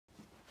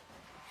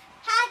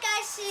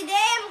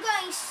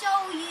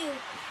show you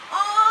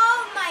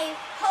all my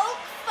Hulk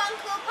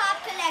Funko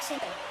Pop collection.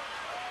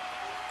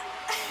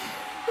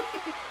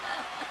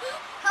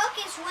 Hulk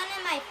is one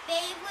of my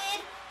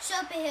favorite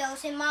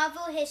superheroes in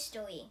Marvel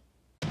history.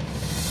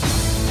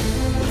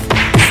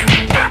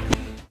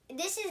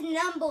 This is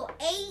number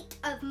 8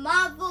 of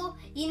Marvel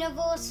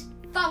Universe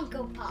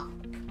Funko Pop.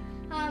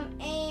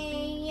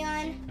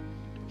 And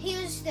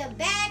here's the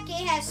back.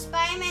 It has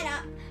Spider-Man,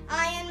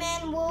 Iron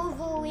Man,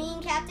 Wolverine,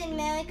 Captain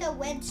America,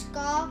 Red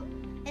Skull,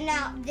 and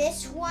now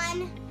this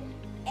one,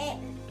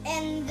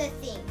 and the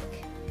Thing.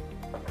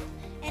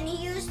 And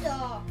here's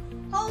the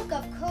Hulk.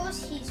 Of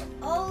course, he's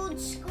old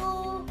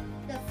school,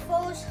 the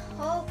first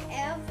Hulk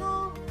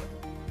ever,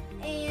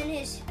 and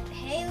his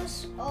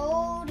hair's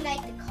old,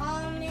 like the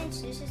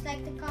comics. This is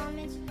like the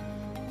comics.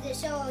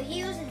 So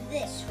here's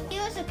this one.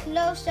 Here's a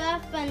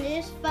close-up on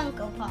this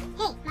Funko Pop.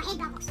 Hey, my head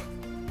bubbles.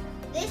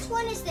 This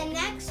one is the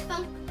next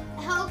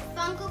Hulk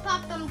Funko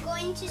Pop I'm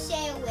going to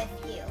share with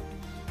you.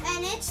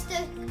 And it's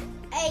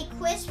a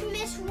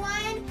Christmas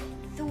one,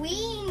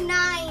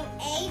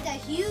 398, a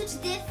huge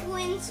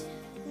difference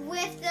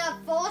with the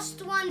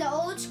first one, the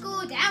old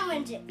school. That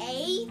one's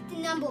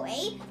number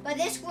 8, but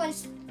this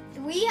one's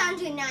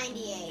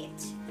 398.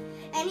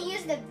 And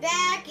here's the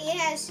back. It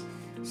has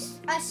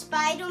a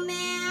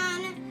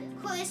Spider-Man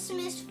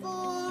Christmas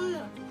form,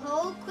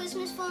 Hulk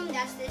Christmas form,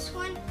 that's this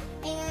one,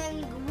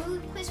 and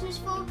Groot Christmas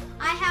form.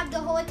 I have the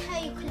whole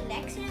entire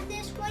collection of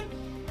this one,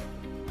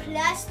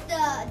 plus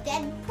the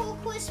Deadpool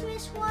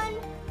Christmas one.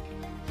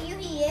 Here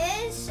he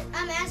is,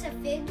 as a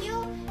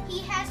figure. He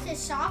has the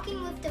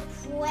stocking with the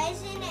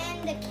present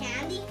and the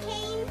candy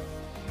cane,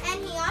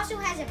 and he also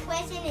has a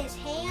present in his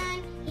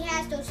hand. He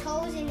has those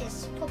holes in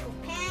his purple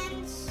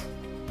pants,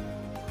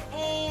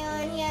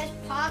 and he has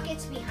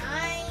pockets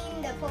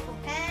behind the purple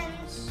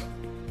pants,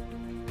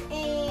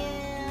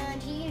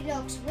 and he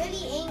looks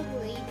really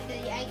angry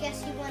because I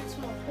guess he wants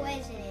more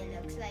poison, it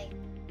looks like.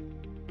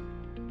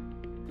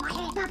 My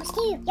hair bubbles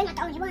too. You're not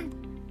the only one.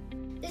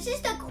 This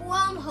is the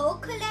Chrome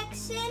Hulk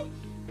collection.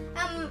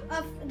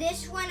 Of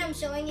this one I'm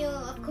showing you,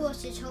 of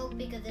course, it's Hulk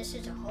because this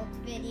is a Hulk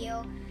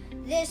video.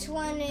 This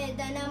one,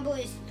 the number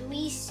is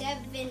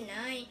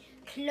 379,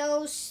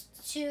 close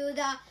to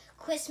the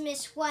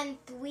Christmas one,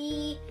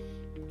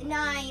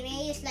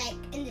 398. It's like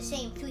in the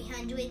same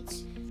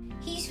 300s.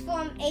 He's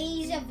from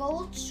Age of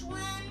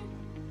Ultron,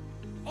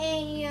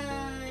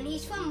 and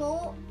he's from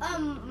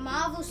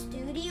Marvel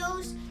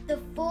Studios, the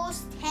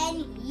first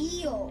 10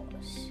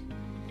 years.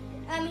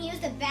 Here's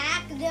the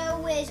back. There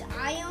was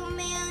Iron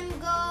Man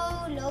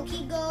gold,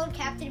 Loki gold,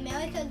 Captain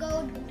America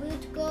gold,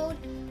 Groot gold,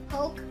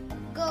 Hulk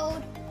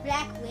gold,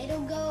 Black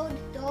Widow gold,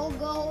 Thor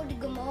gold,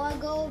 Gamora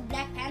gold,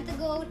 Black Panther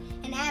gold,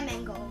 and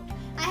Ant-Man gold.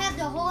 I have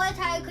the whole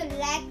entire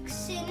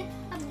collection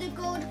of the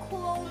gold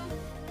chrome.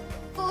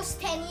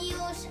 First 10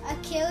 years,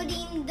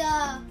 including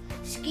the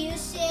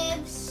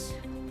exclusives.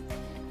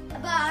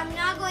 But I'm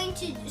not going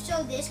to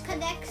show this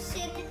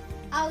collection.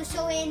 I'll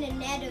show it in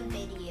another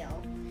video.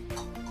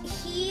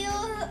 Here,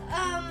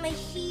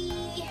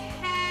 he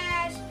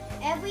has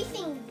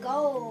everything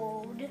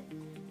gold.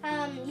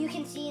 You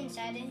can see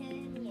inside of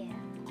him,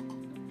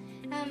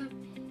 yeah.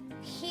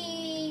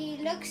 He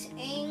looks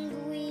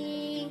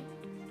angry,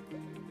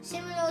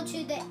 similar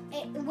to the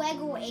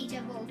regular Age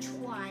of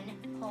Ultron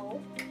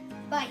Hulk,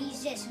 but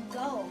he's just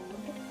gold.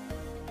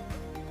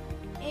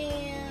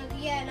 And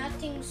yeah,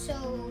 nothing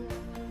so.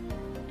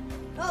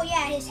 Oh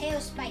yeah, his hair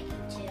is spiky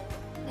too.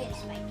 Really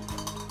spiky.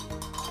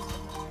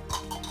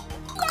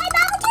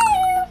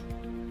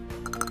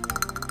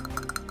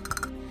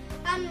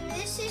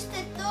 This is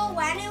the Thor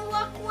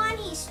Ragnarok one.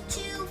 He's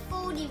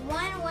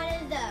 241, one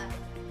of the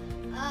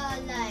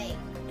like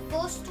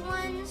first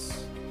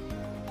ones.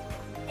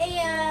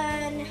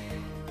 And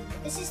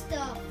this is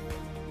the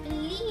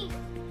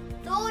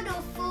third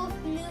or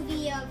fourth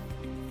movie of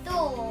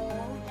Thor,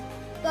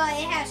 but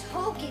it has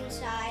Hulk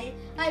inside.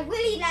 I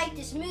really like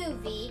this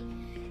movie.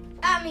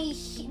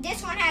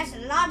 This one has a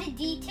lot of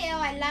detail.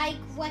 I like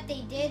what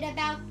they did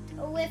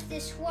with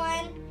this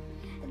one.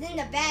 And then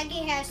the bag,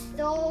 it has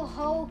Thor,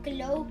 Hulk,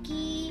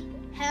 Loki,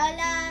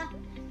 Hela,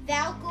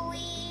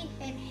 Valkyrie,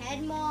 and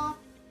Headmore.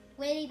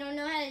 Really don't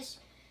know how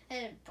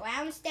to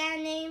pronounce that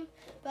name,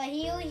 but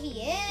here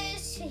he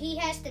is. He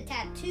has the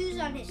tattoos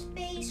on his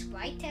face,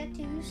 white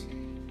tattoos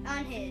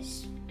on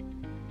his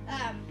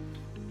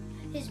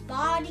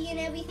body and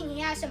everything.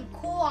 He has some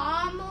cool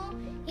armor.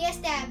 He has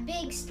that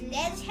big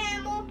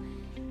sledgehammer.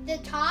 The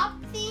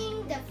top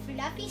thing, the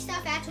fluffy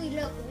stuff, actually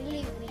look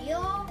really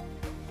real,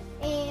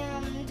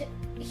 and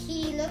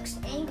he looks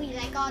angry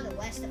like all the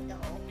rest of the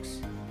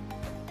Hulks.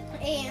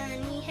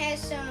 And he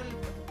has some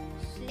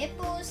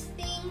slippers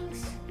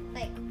things,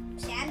 like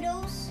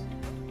sandals,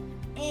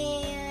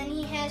 and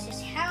he has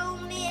his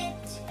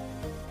helmet.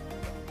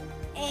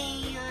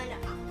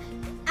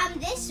 And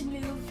this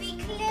movie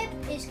clip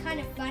is kind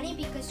of funny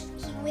because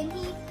when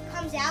he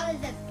comes out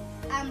of the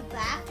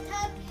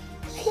bathtub,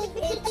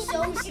 it's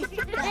so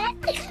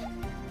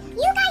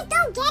You guys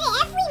don't get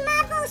it. Every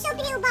Marvel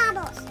superhero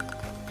bobbles.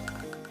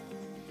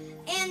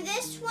 And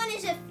this one one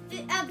is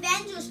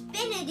Avengers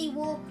Infinity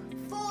War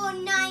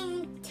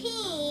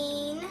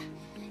 419.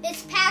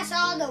 It's past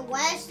all the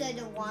rest of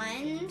the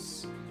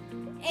ones.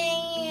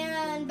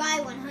 And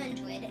by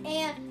 100.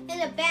 And in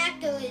the back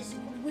there is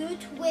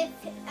Groot with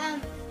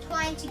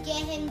trying to get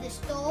him the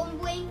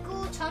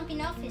Stormbringer,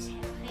 chomping off his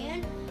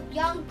hand.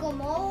 Young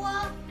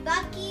Gamora,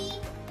 Bucky,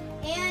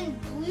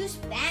 and Bruce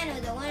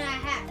Banner, the one I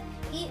have.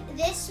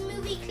 This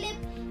movie clip,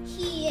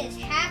 he is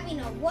having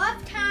a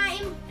rough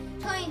time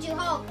turning to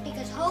Hulk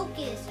because Hulk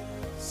is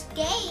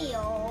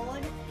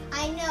scared.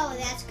 I know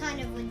that's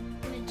kind of a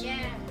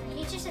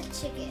he's just a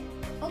chicken.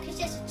 Hulk is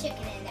just a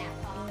chicken in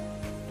that part.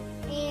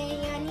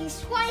 And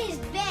he's trying his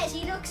best.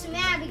 He looks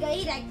mad because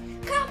he's like,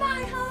 "Come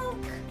on,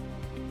 Hulk!"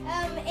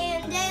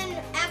 And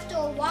then after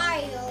a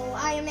while,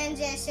 Iron Man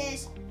just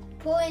says,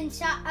 "Pull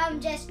inside.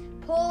 Just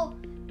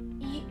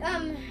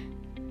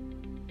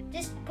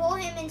pull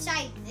him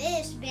inside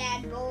this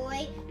bad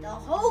boy, the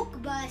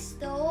Hulk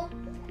Buster."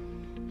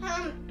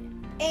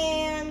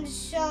 And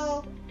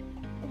so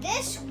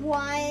this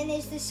one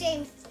is the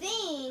same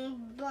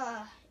thing,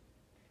 but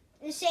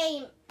the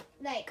same.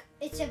 Like,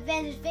 it's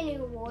Avengers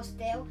Infinity War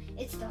still.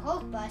 It's the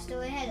Hulk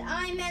Buster. It has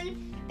Iron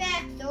Man,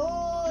 back,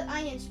 Thor,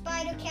 Iron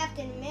Spider,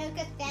 Captain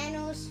America,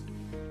 Thanos,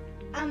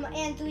 and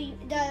the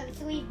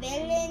three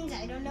villains.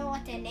 I don't know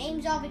what their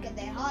names are because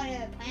they're harder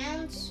to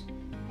pronounce.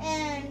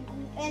 And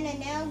then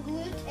now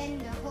Groot and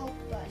the Hulk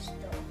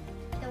Buster.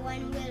 The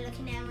one we're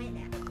looking at right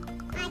now.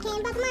 I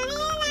can bubble my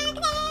head like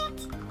that.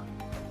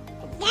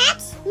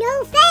 That's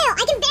no fail.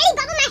 I can barely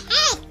bubble my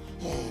head.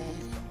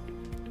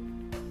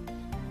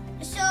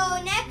 So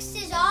next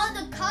is all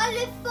the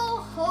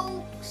colorful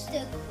Hulks,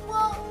 the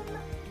chrome,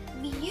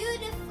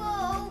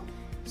 beautiful,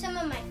 some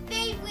of my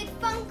favorite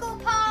Funko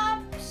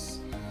Pops,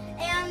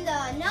 and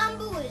the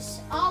number is,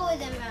 all of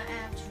them are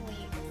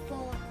actually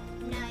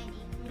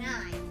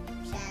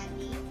 $4.99,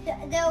 sadly.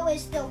 There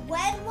was the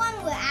red one,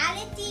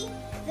 Reality,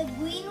 the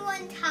green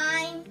one,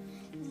 Time,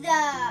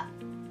 the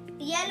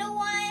yellow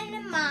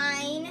one,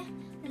 Mine,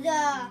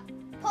 the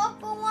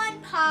purple one,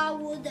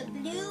 Power, the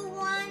blue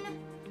one,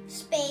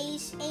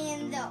 Space,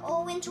 and the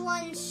orange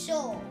one,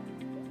 Soul.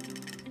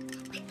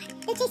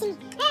 They're chasing me.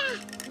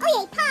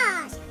 Okay,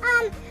 pause.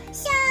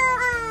 So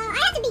I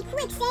have to be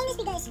quick saying this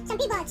because some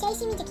people are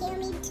chasing me to kill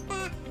me.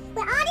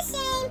 We're all the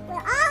same.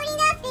 We're all in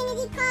the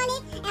Infinity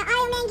Planet.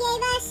 Iron Man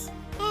gave us.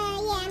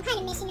 Yeah, I'm kind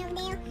of missing over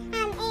there.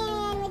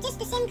 And we're just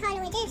the same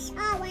color. We're just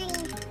all one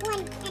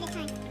at a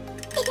time.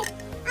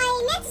 I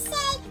meant to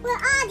say we're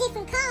all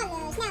different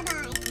colors. Now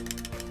bye.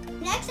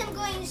 Next, I'm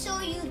going to show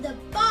you the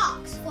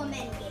box from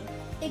Endgame.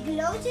 It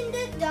glows in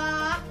the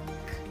dark,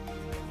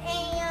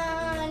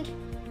 and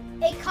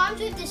it comes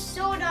with the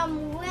sword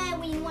I'm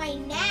wearing right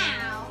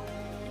now.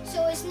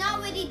 So it's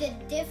not really the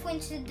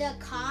difference to the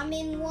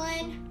common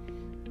one,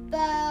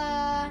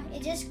 but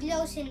it just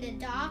glows in the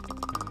dark.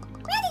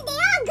 Where did they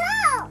all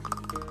go?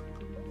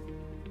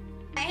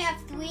 I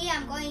have three.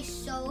 I'm going to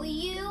show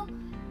you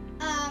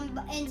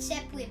in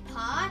separate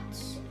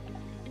parts.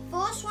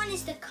 First one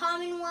is the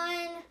common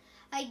one.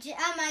 I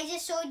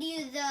just showed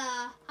you the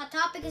Hot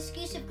Topic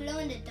exclusive glow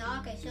in the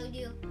dark. I showed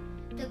you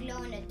the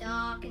glow in the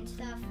dark and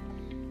stuff.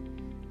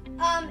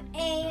 And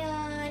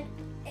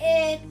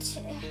it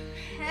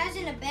has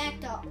in the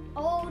back the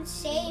old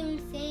same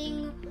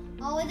thing.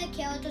 All of the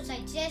characters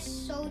I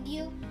just showed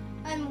you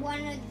on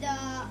one of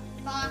the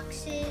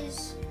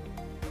boxes.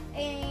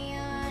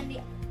 And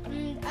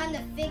on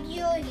the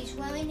figure, he's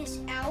wearing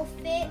his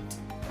outfit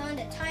on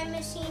the time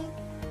machine.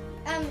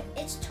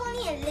 It's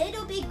turning a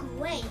little bit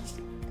gray.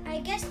 I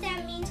guess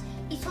that means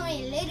he's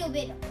turning a little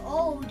bit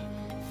old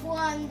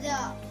from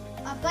a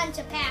bunch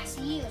of past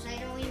years. I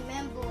don't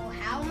remember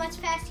how much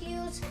past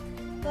years,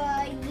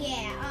 but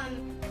yeah.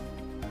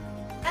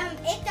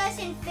 It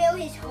doesn't fill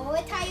his whole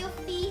entire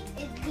feet.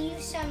 It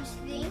leaves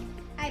something.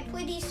 I'm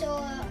pretty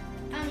sure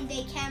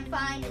they can't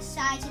find the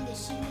size in the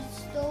shoe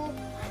store,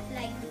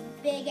 like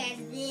big as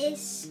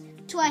this.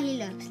 That's what he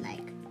looks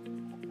like.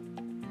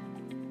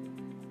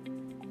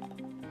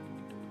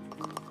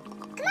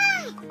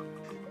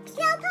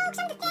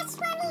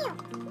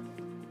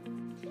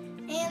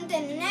 And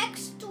the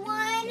next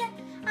one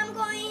I'm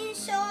going to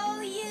show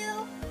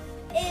you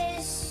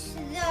is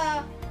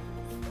the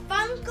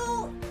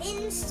Funko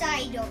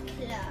Insider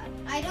Club.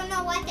 I don't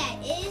know what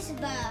that is,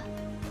 but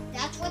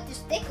that's what the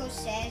sticker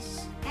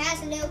says. It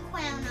has a little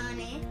crown on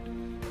it,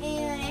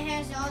 and it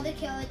has all the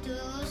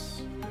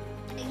characters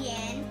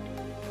again.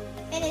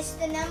 And it's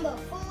the number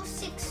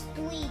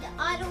 463. The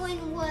other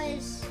one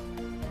was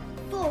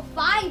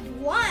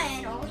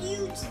 451. A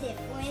huge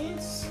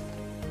difference.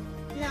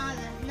 No,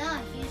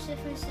 not a huge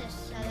difference.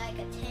 It's like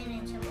a 10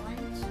 and some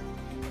ones.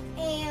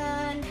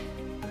 And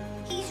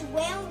he's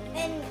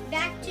and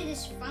back to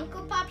this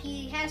Funko Pop.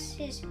 He has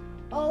his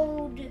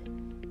old,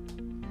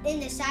 in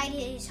the side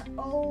his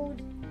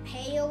old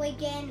pale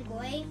again,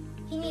 gray.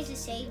 He needs to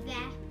save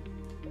that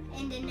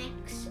in the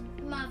next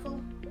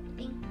Marvel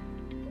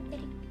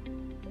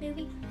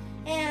movie.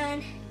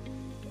 And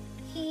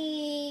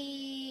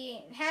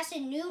he has a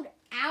new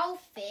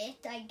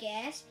outfit, I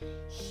guess.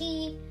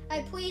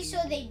 I'm pretty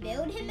sure they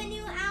built him a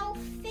new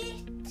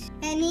outfit.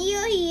 And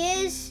here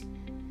he is,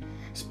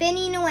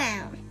 spinning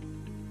around.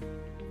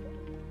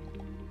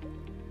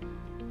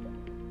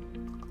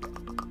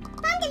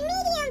 I'm the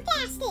medium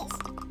fastest.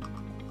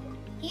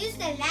 Here's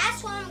the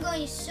last one I'm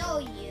going to show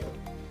you.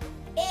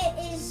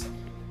 It is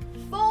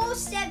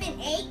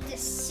 478 to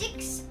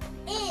 6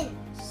 inch.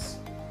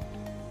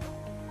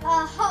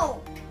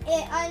 Hulk.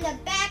 On the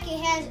back it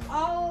has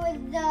all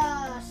of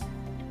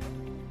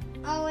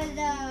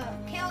the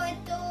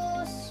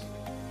characters.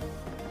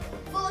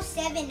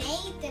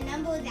 478, the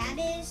number that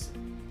is.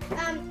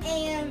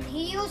 And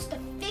here's the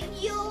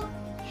figure,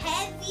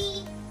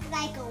 heavy,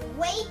 like a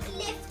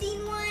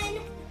weightlifting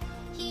one.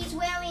 He's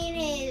wearing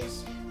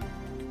his,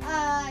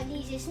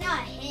 it's not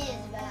his,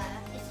 but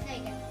it's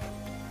like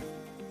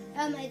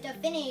the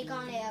Infinity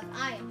Gauntlet of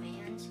Iron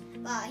Man's.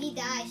 But he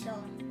died, so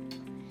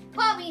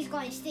probably he's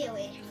going to steal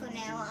it from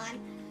now on.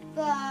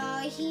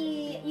 But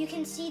you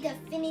can see the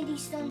Infinity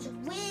Stones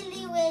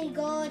really, really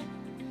good.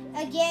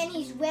 Again,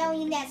 he's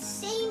wearing that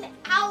same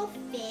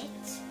outfit,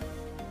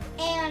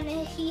 and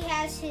he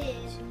has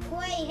his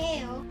gray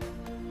hair.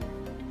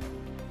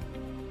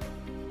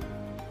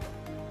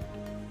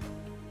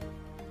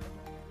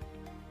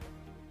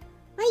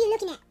 What are you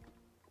looking at?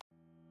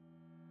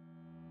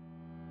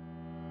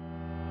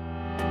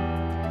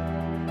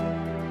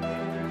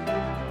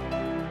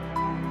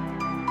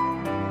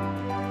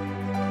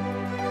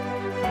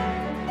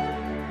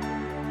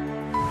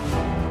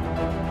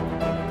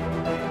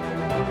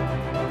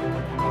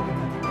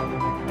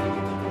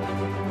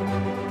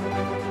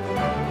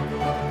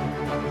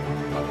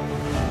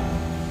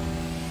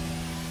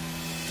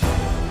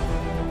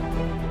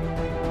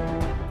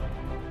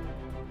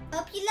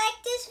 Hope you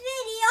like this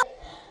video.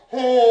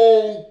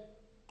 Oh,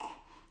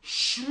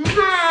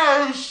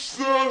 smash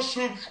the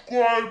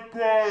subscribe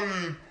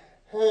button.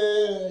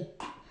 Oh,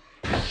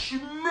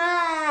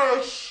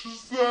 smash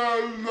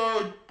that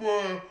like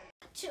button.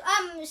 To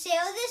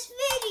share this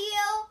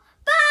video.